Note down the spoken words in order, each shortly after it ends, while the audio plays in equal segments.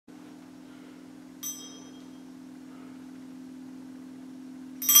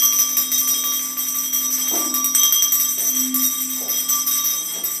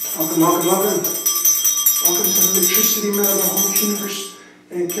Welcome, welcome, welcome. Welcome to the electricity man of the whole universe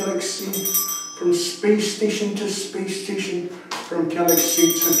and galaxy. From space station to space station. From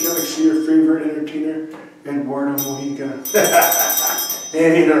galaxy to galaxy, your favorite entertainer, Eduardo Mojica.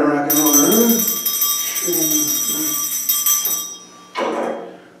 Hey, the rock and roller.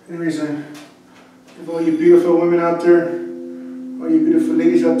 Anyways, if all you beautiful women out there, all you beautiful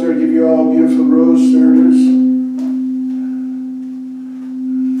ladies out there, give you all a beautiful rose. There it is.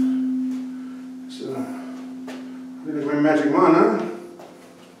 So, I think my magic wand, huh?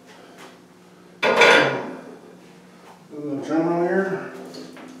 A little drum roll here.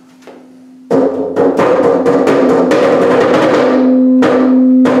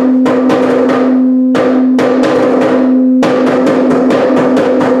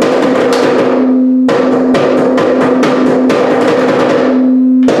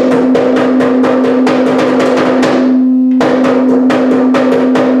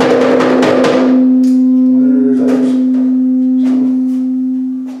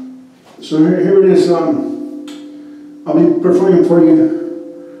 So here it is. I'll be performing for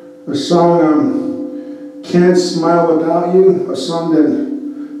you a song, Can't Smile Without You, a song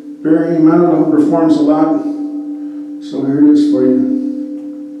that Barry Manilow performs a lot. So here it is for you.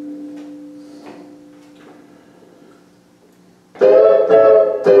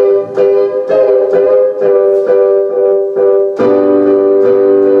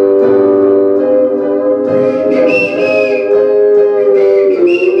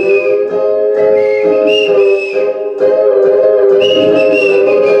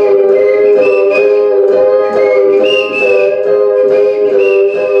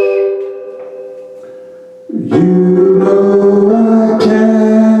 You know I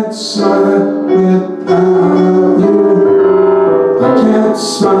can't smile without you. I can't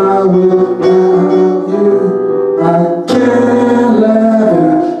smile without you. I can't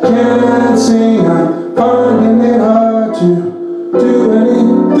laugh and I can't sing. I'm finding it hard to do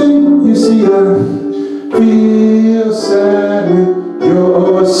anything. You see, I feel sad when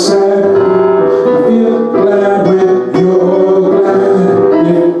you're sad. I feel glad when you're glad.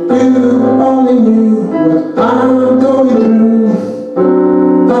 If you only knew what I'm going through,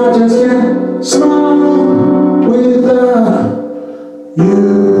 I just can't smile without you.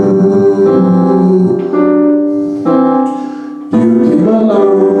 You came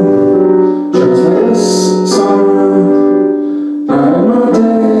along just like this song, night of my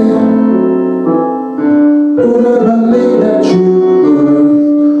day. Who'd have believed that you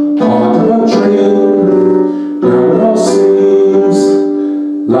were part of a dream? Now it all seems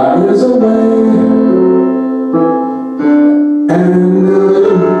light years away. And now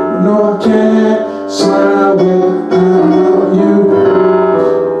you know I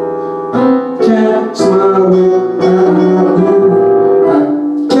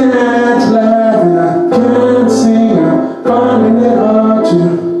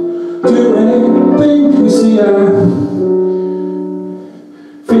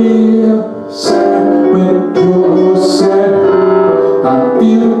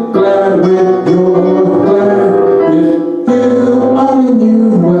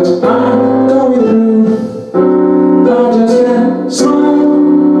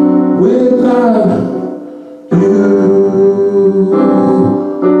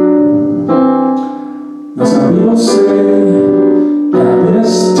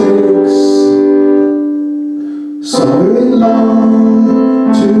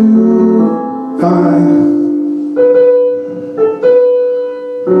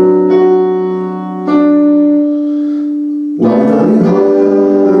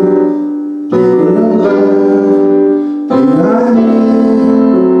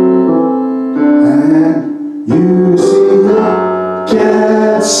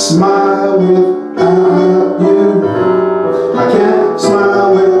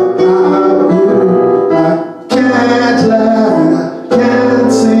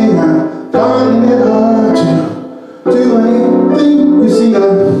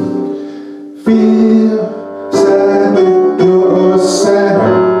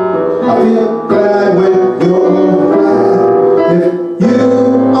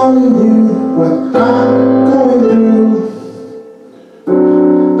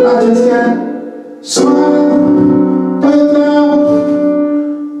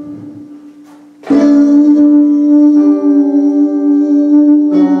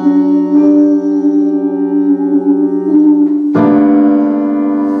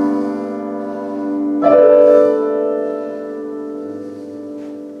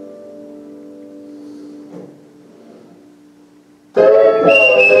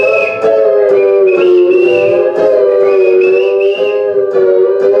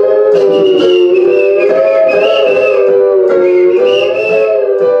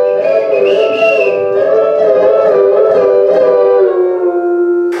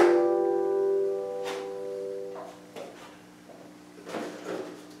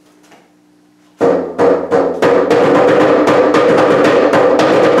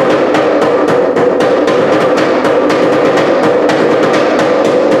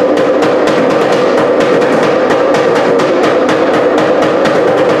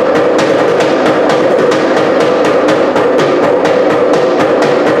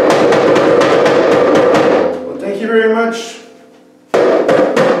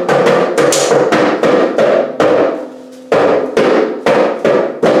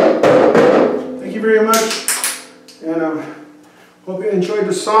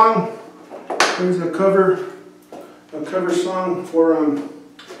song. Here's a cover song for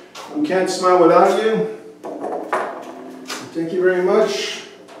Can't Smile Without You. Thank you very much.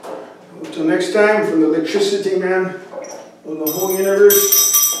 Until next time, from the electricity man of the whole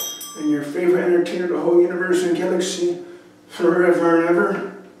universe and your favorite entertainer of the whole universe and galaxy forever and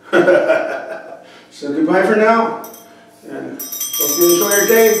ever. So goodbye for now, and hope you enjoy your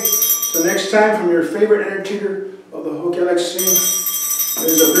day. Till next time, from your favorite entertainer of the whole galaxy.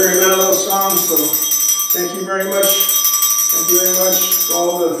 There's a very Manilow song, so thank you very much. Thank you very much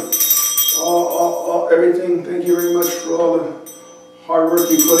for everything. Thank you very much for all the hard work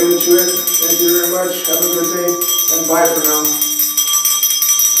you put into it. Thank you very much. Have a good day, and bye for now.